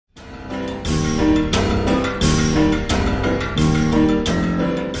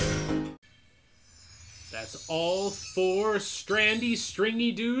That's all 4 strandy,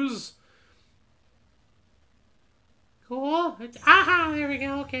 stringy doos. Cool. Aha! There we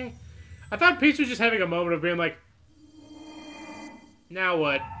go. Okay. I thought Peach was just having a moment of being like, now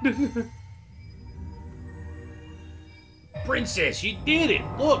what? Princess, you did it!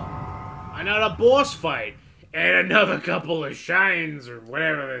 Look! Another boss fight! And another couple of shines, or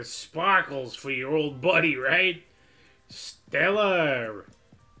whatever, the sparkles for your old buddy, right? Stellar!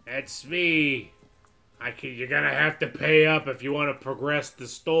 That's me. You're gonna have to pay up if you want to progress the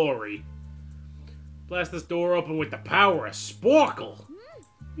story. Blast this door open with the power of Sparkle!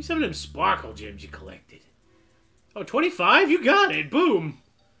 Give me some of them Sparkle gems you collected. Oh, 25? You got it! Boom!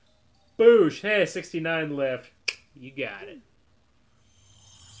 Boosh! Hey, 69 left. You got it.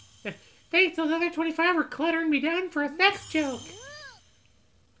 Thanks, those other 25 were cluttering me down for a sex joke.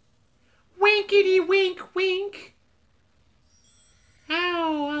 Winkety wink wink.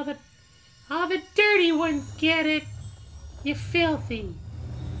 Ow, all the dirty ones get it. You filthy.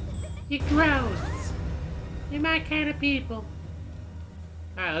 You gross. You're my kind of people.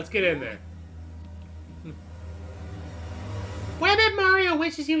 Alright, let's get in there. Well, I bet Mario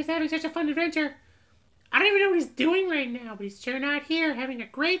wishes he was having such a fun adventure. I don't even know what he's doing right now, but he's sure not here having a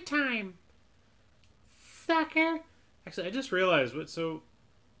great time. Sucker. Actually, I just realized what, so...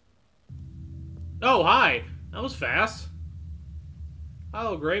 Oh, hi. That was fast.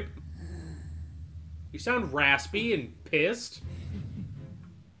 Hello, Grape. You sound raspy and pissed.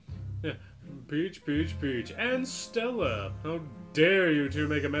 Peach, Peach, Peach, and Stella. How dare you two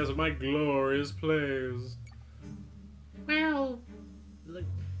make a mess of my glorious plays. Well,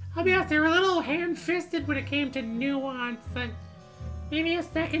 I'll be honest, they were a little ham-fisted when it came to nuance and maybe a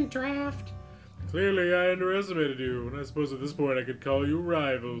second draft. Clearly, I underestimated you, and I suppose at this point I could call you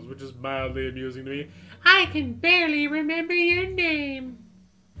rivals, which is mildly amusing to me. I can barely remember your name.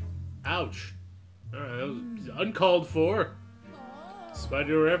 Ouch. Alright, that was uncalled for. Despite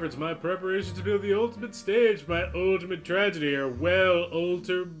your efforts, my preparations to build the ultimate stage for my ultimate tragedy are well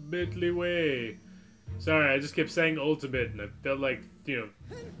ultimately way. Sorry, I just kept saying ultimate, and I felt like, you know,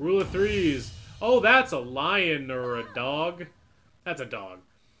 rule of threes. Oh, that's a lion or a dog. That's a dog.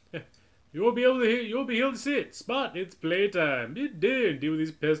 You won't be able to hear. You won't be able to see it. Spot, it's playtime. Get down, deal with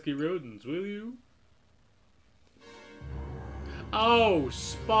these pesky rodents, will you? Oh,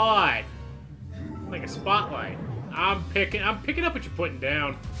 Spot. Like a spotlight. I'm picking up what you're putting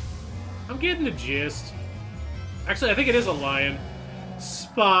down. I'm getting the gist. Actually, I think it is a lion.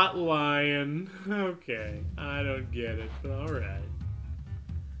 Spot lion. Okay, I don't get it, but all right.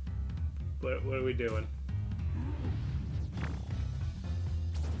 What are we doing?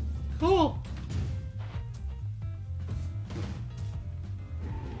 Cool.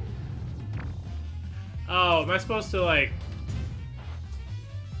 Oh, am I supposed to like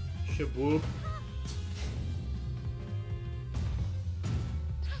shaboop?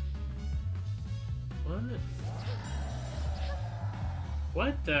 What?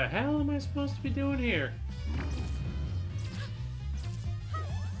 What the hell am I supposed to be doing here?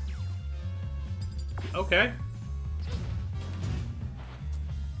 Okay.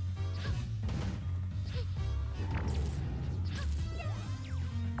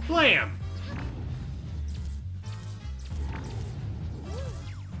 Blam!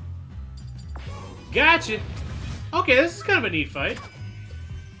 Gotcha! Okay, this is kind of a neat fight.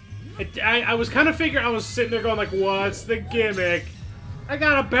 I was kind of figuring, I was sitting there going like, what's the gimmick? I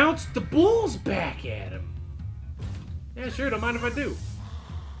gotta bounce the balls back at him. Yeah, sure, don't mind if I do.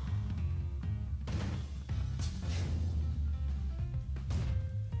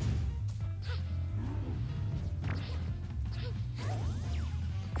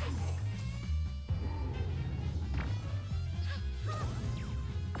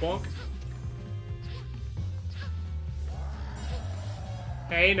 Bonk.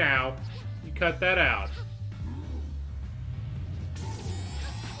 Hey now, you cut that out.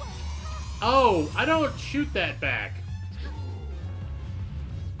 Oh, I don't shoot that back.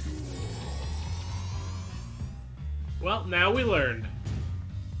 Well, now we learned.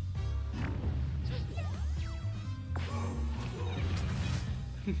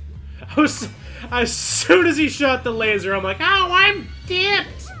 As soon as he shot the laser, I'm like, oh, I'm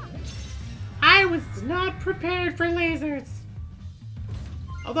dipped! I was not prepared for lasers.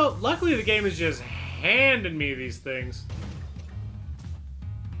 Although, luckily the game is just handing me these things.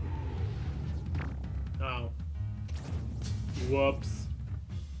 Oh. Whoops.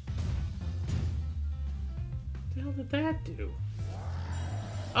 What the hell did that do?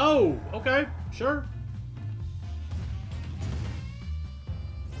 Oh, okay, sure.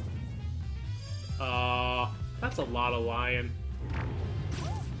 That's a lot of lion.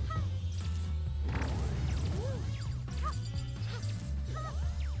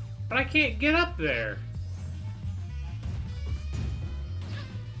 But I can't get up there.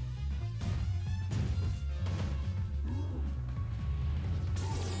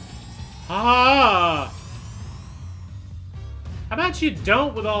 Ah! How about you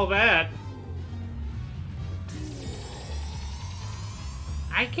don't with all that?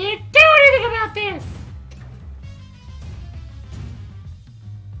 I can't do anything about this!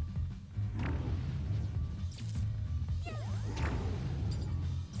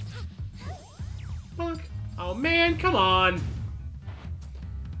 Fuck. Oh man, come on.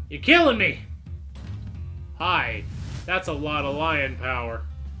 You're killing me. Hi. That's a lot of lion power.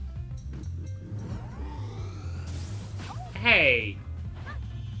 Hey.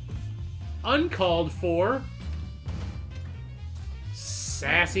 Uncalled for.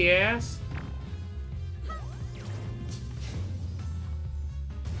 Sassy ass.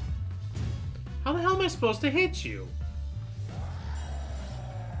 How the hell am I supposed to hit you?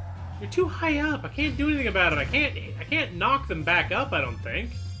 You're too high up. I can't do anything about it. I can't knock them back up, I don't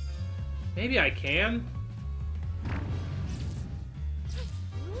think. Maybe I can.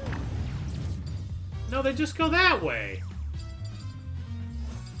 No, they just go that way.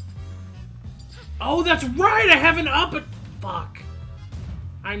 Oh, that's right! I have an up and... Fuck.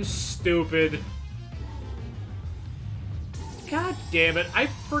 I'm stupid. God damn it. I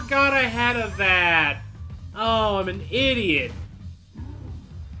forgot I had a that. Oh, I'm an idiot.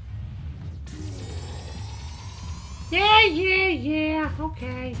 Yeah.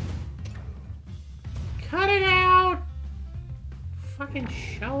 Okay. Cut it out. Fucking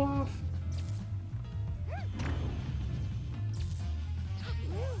show off.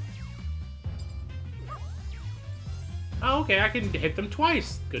 Oh, okay, I can hit them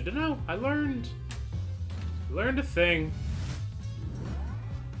twice. Good to know. I learned. Learned a thing.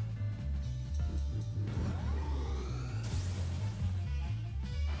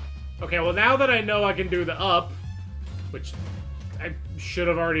 Okay, well now that I know I can do the up, which I should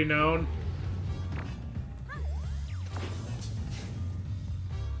have already known.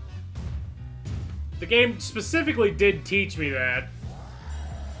 The game specifically did teach me that.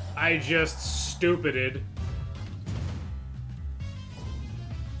 I just stupided.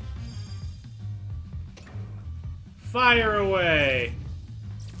 Fire away!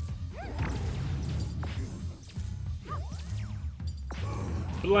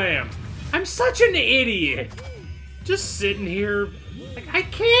 Blam. I'm such an idiot! Just sitting here... Like, I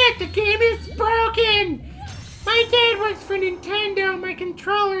can't! The game is broken! My dad works for Nintendo, my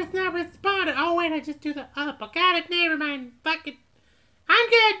controller's not responding. Oh wait, I just do the up. I got it, never mind. Fuck it. I'm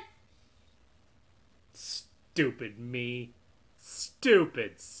good! Stupid me.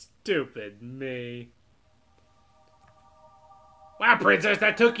 Stupid me. Wow, Princess,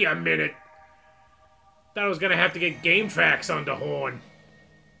 that took you a minute. Thought I was gonna have to get Game Facts on the horn.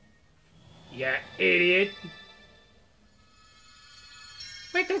 Yeah, idiot.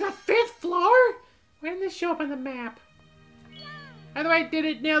 Wait, there's a 5th floor? When did this show up on the map? By the way, did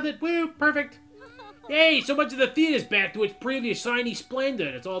it, nailed it, woo, perfect. Hey, so much of the theater's back to its previous shiny splendor,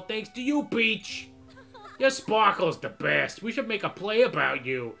 and it's all thanks to you, Peach. Your sparkle's the best. We should make a play about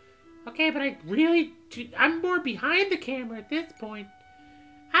you. Okay, but I'm more behind the camera at this point.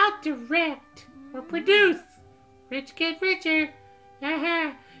 I'll direct or produce. Rich get richer.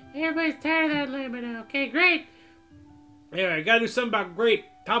 Haha. Everybody's tired of that lemon now. Okay, great. Anyway, I gotta do something about Grape.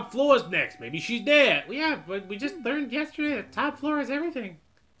 Top floor's next. Maybe she's there. Well, yeah, but we just learned yesterday that top floor is everything.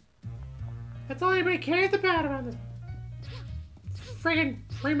 That's all anybody cares about around this friggin'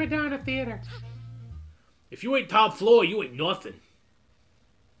 prima donna theater. If you ain't top floor, you ain't nothing.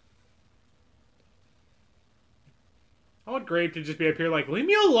 I want Grape to just be up here like, leave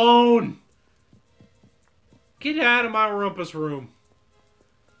me alone! Get out of my rumpus room.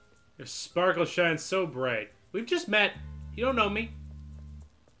 Your sparkle shines so bright. We've just met. You don't know me.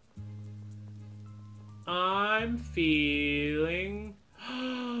 I'm feeling...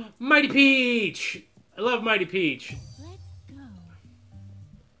 Mighty Peach! I love Mighty Peach. Let's go.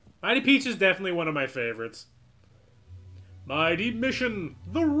 Mighty Peach is definitely one of my favorites. Mighty Mission,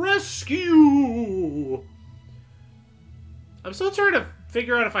 the rescue! I'm still trying to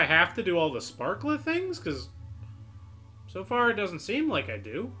figure out if I have to do all the sparkler things, because so far it doesn't seem like I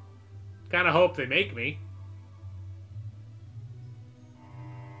do. Kind of hope they make me.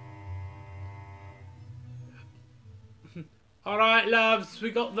 Alright, loves,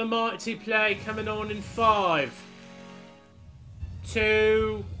 we got the mighty play coming on in 5,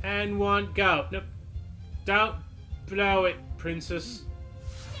 2, and 1, go. Nope. Don't blow it, princess.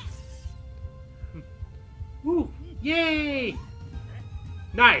 Woo! Yay!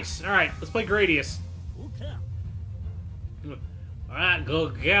 Nice! Alright, let's play Gradius. Alright, go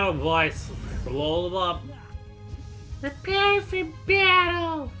get him, boys. Blow them up. Prepare for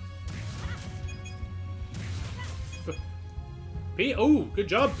battle! Oh, good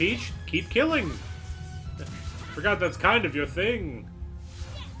job, Peach. Keep killing. Forgot that's kind of your thing.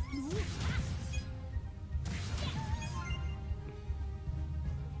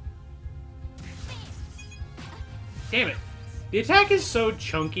 Damn it. The attack is so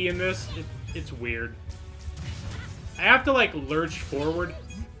chunky in this, it's weird. I have to, like, lurch forward.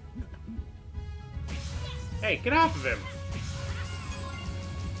 Hey, get off of him.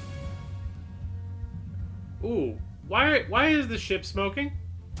 Ooh, why is the ship smoking?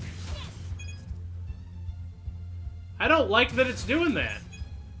 I don't like that it's doing that.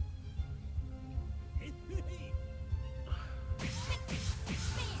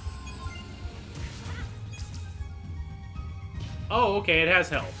 Oh, okay, it has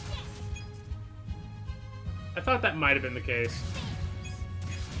health. I thought that might have been the case.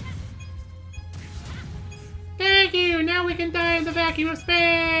 Thank you! Now we can die in the vacuum of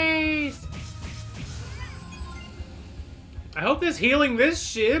space! I hope this healing this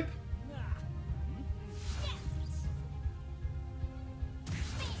ship.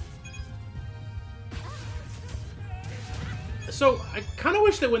 So, I kind of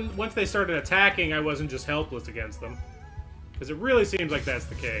wish that once they started attacking, I wasn't just helpless against them. Because it really seems like that's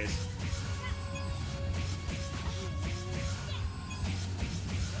the case.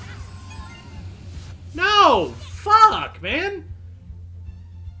 No! Fuck, man!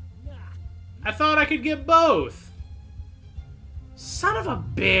 I thought I could get both. Son of a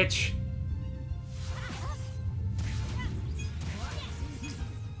bitch!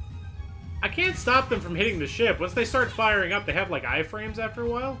 I can't stop them from hitting the ship. Once they start firing up, they have like iframes after a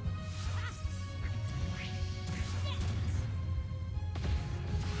while.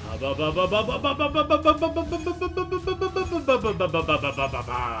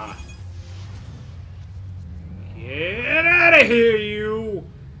 Get out of here, you!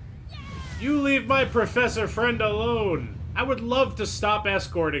 You leave my professor friend alone. I would love to stop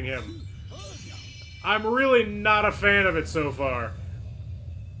escorting him. I'm really not a fan of it so far.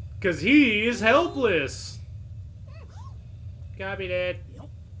 Because he's helpless. Copy that.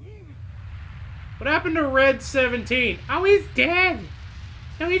 What happened to Red 17? Oh, he's dead!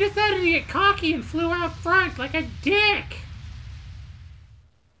 No, he decided to get cocky and flew out front like a dick!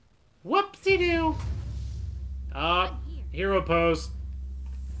 Whoopsie-doo! Hero pose.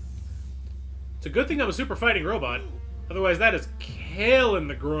 It's a good thing I'm a super fighting robot. Otherwise, that is killing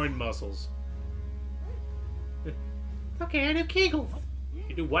the groin muscles. It's okay, I do Kegels.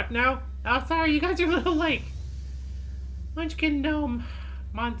 You do what now? Oh, sorry, you guys are a little late. Munchkin gnome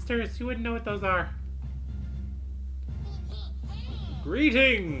monsters, you wouldn't know what those are.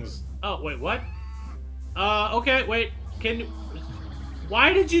 Greetings! Oh, wait, what? Okay, wait.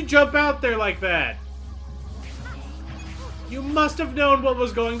 Why did you jump out there like that? You must have known what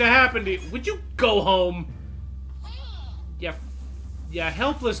was going to happen to you. Would you go home? Yeah,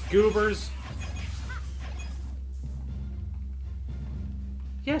 helpless goobers.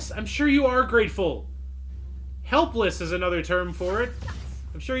 Yes, I'm sure you are grateful. Helpless is another term for it.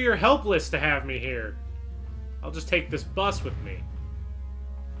 I'm sure you're helpless to have me here. I'll just take this bus with me.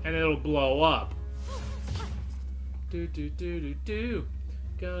 And it'll blow up. Do.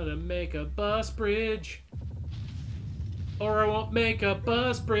 Gonna make a bus bridge. Or I won't make a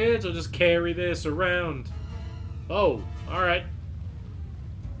bus bridge. I'll just carry this around. Oh, alright.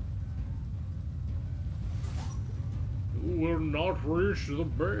 You will not reach the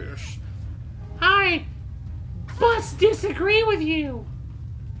base. Hi! Bus disagree with you!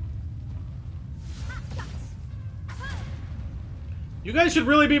 You guys should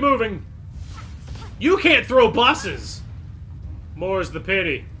really be moving. You can't throw buses! More's the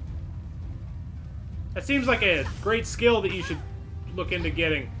pity. That seems like a great skill that you should look into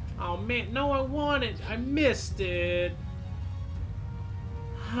getting. Oh man, no, I want it. I missed it.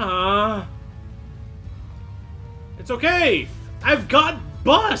 Huh? It's okay. I've got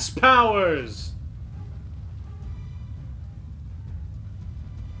bus powers.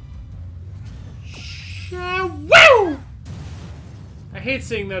 Woo! I hate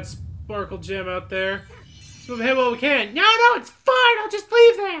seeing that sparkle gem out there. Let's move ahead while we can. No, it's fine. I'll just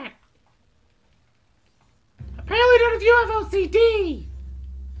leave that. Apparently none of you have OCD!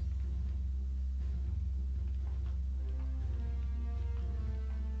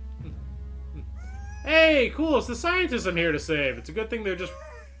 Hey, cool, it's the scientists I'm here to save. It's a good thing they're just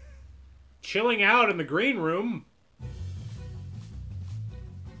chilling out in the green room.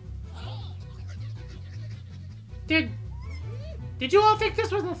 Did you all think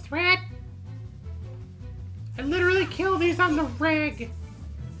this was a threat? I literally kill these on the reg.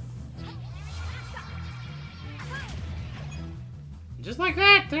 Just like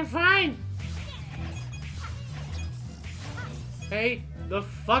that, they're fine. Hey, the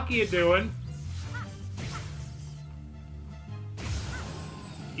fuck are you doing?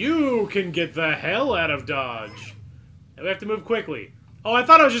 You can get the hell out of Dodge. And we have to move quickly. Oh, I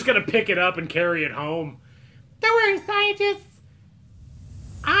thought I was just gonna pick it up and carry it home. Don't worry, scientists.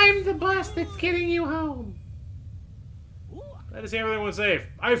 I'm the bus that's getting you home. Glad to see everyone's safe.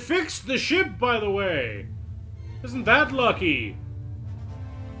 I fixed the ship, by the way. Isn't that lucky?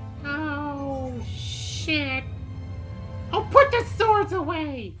 Oh, shit. Oh, put the swords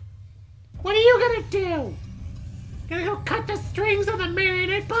away. What are you gonna do? Gonna go cut the strings on the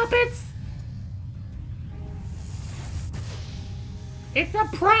marionette puppets? It's a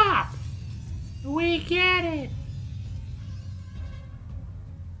prop. We get it.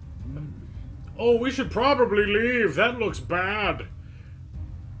 Oh, we should probably leave. That looks bad.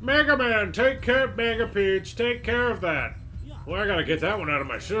 Mega Man, take care, Mega Peach. Take care of that. Well, I gotta get that one out of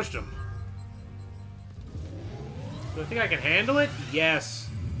my system. Do I think I can handle it? Yes.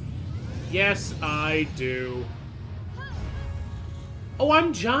 Yes, I do. Oh,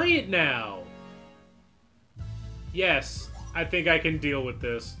 I'm giant now. Yes, I think I can deal with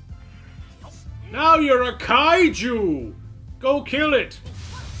this. Now you're a kaiju! Go kill it!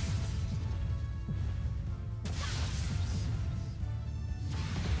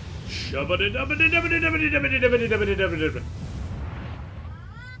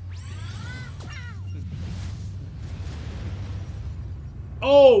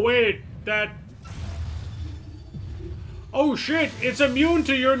 Oh, wait, that... Oh shit, it's immune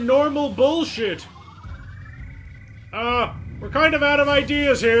to your normal bullshit. We're kind of out of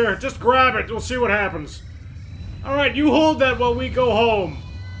ideas here. Just grab it, we'll see what happens. Alright, you hold that while we go home.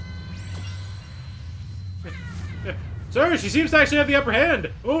 Sir, she seems to actually have the upper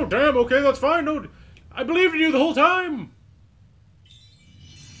hand. Oh, damn, okay, that's fine. No, I believed in you the whole time.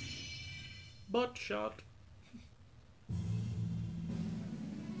 Butt shot.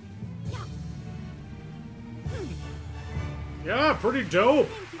 Yeah, pretty dope.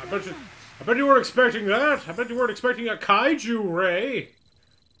 I bet you weren't expecting that. I bet you weren't expecting a kaiju ray.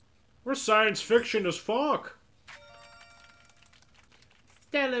 We're science fiction as fuck.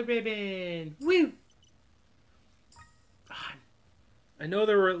 Stellar ribbon. Woo! I know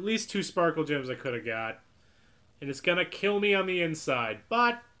there were at least 2 sparkle gems I could have got. And it's gonna kill me on the inside.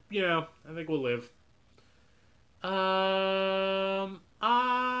 But, you know, I think we'll live.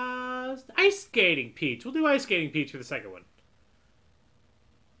 Ice skating Peach. We'll do ice skating Peach for the second one.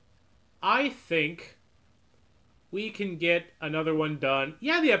 I think we can get another one done.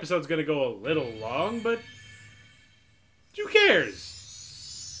 Yeah, the episode's gonna go a little long, but who cares?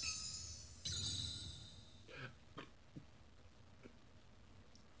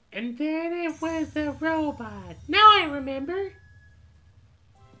 And then it was the robot. Now I remember.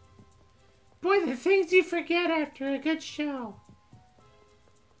 Boy, the things you forget after a good show.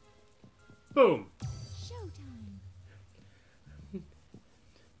 Boom. Showtime.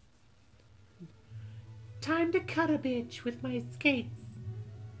 Time to cut a bitch with my skates.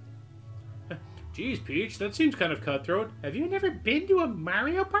 Geez, Peach, that seems kind of cutthroat. Have you never been to a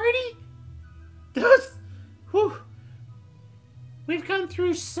Mario Party? Those... Whew. We've gone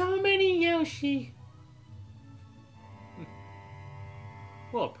through so many, Yoshi.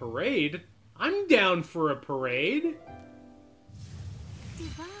 Well, a parade? I'm down for a parade.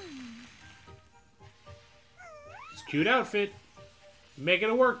 Divine. It's a cute outfit. Making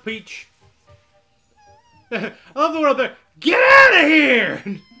it work, Peach. I love the one up there. Get out of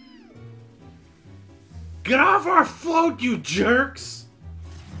here! Get off our float, you jerks!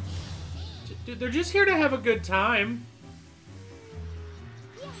 Dude, they're just here to have a good time.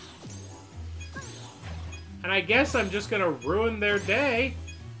 And I guess I'm just gonna ruin their day.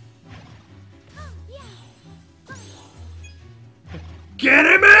 Get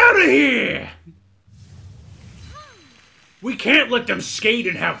him out of here! We can't let them skate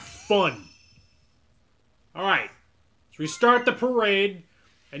and have fun. Alright, let's restart the parade.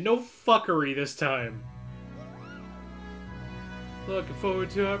 And no fuckery this time. Looking forward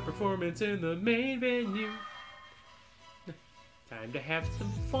to our performance in the main venue. Time to have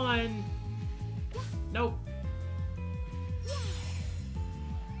some fun. Nope.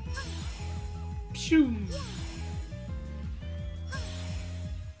 Pshoo.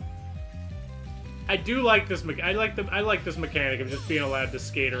 I do like this. I like this mechanic of just being allowed to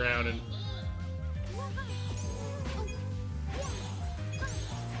skate around and.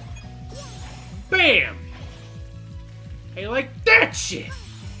 Bam! I like that shit.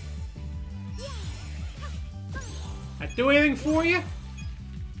 That do anything for you?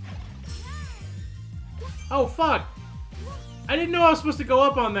 Oh, fuck. I didn't know I was supposed to go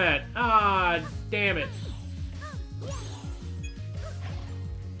up on that. Ah, damn it.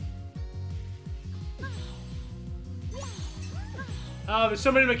 Oh, there's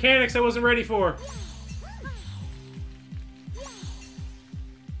so many mechanics I wasn't ready for.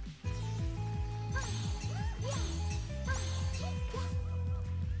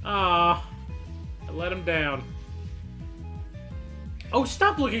 Ah, I let him down. Oh,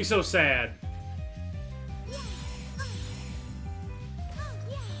 stop looking so sad.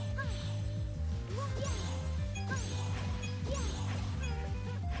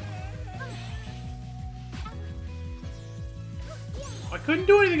 I couldn't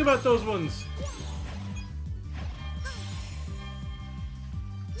do anything about those ones.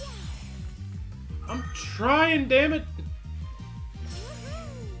 I'm trying, damn it.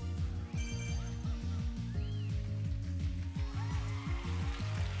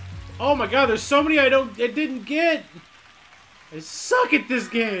 Oh my god, there's so many I didn't get. I suck at this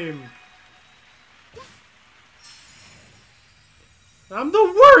game. I'm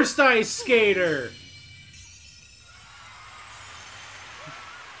the worst ice skater.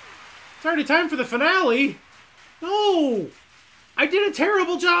 It's already time for the finale. No! I did a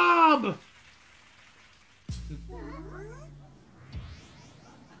terrible job!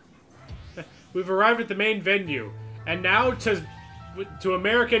 We've arrived at the main venue. And now to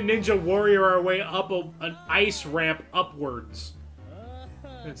American Ninja Warrior our way up an ice ramp upwards.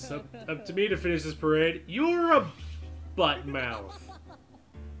 It's up to me to finish this parade. You're a butt mouth.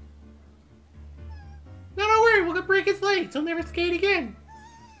 No, don't worry. We'll break his legs. He'll never skate again.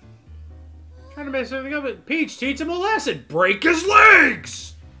 Trying to mess everything up, but Peach, teach him a lesson. Break his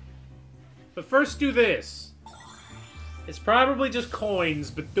legs! But first do this. It's probably just coins,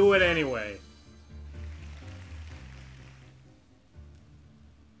 but do it anyway.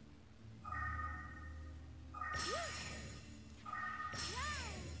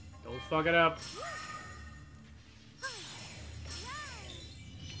 Don't fuck it up.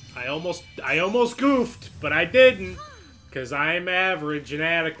 I almost goofed, but I didn't. Because I'm average and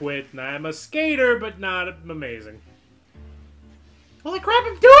adequate, and I'm a skater, but not amazing. Holy crap,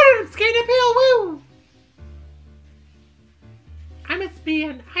 I'm doing it! I'm skating uphill, woo! I must be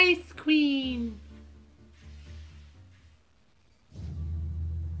an ice queen.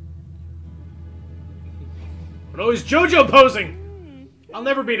 Oh, he's JoJo posing! I'll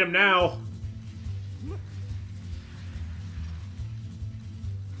never beat him now.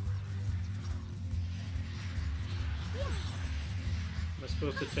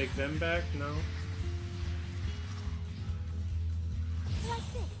 Supposed to take them back? No.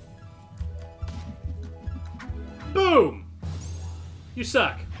 Boom! You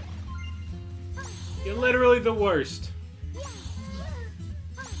suck. You're literally the worst.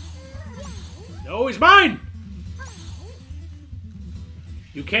 No, he's mine!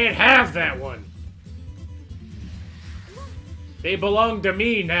 You can't have that one. They belong to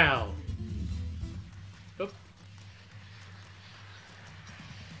me now.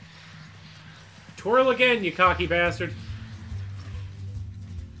 Twirl again, you cocky bastard.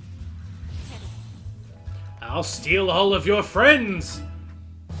 I'll steal all of your friends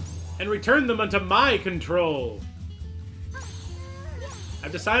and return them unto my control.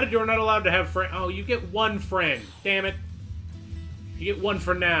 I've decided you're not allowed to have friends. Oh, you get one friend. Damn it. You get one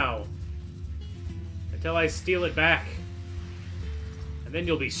for now. Until I steal it back. And then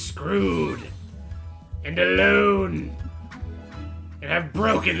you'll be screwed. And alone. And have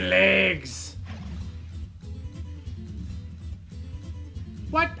broken legs.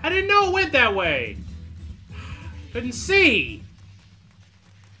 What? I didn't know it went that way! Couldn't see!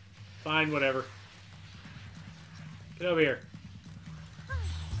 Fine, whatever. Get over here.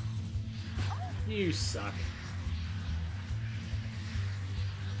 You suck.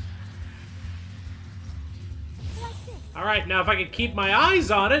 Alright, now if I can keep my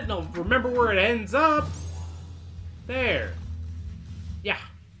eyes on it, and I'll remember where it ends up. There. Yeah.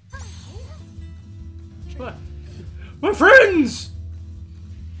 What? My friends!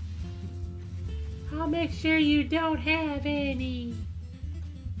 I'll make sure you don't have any.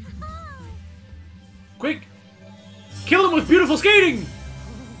 Quick! Kill him with beautiful skating!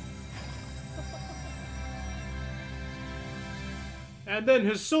 And then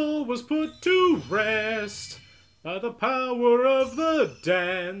his soul was put to rest by the power of the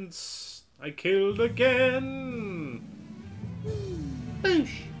dance. I killed again.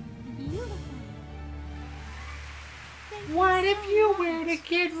 Boosh! What if you were to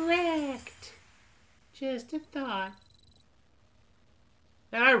get wrecked? Just a thought.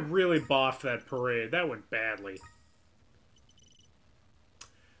 And I really boffed that parade. That went badly.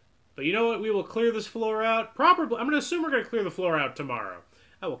 But you know what? We will clear this floor out. Probably, I'm going to assume we're going to clear the floor out tomorrow.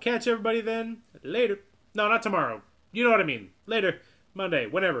 I will catch everybody then. Later. No, not tomorrow. You know what I mean. Later. Monday.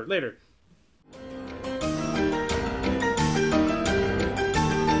 Whenever. Later.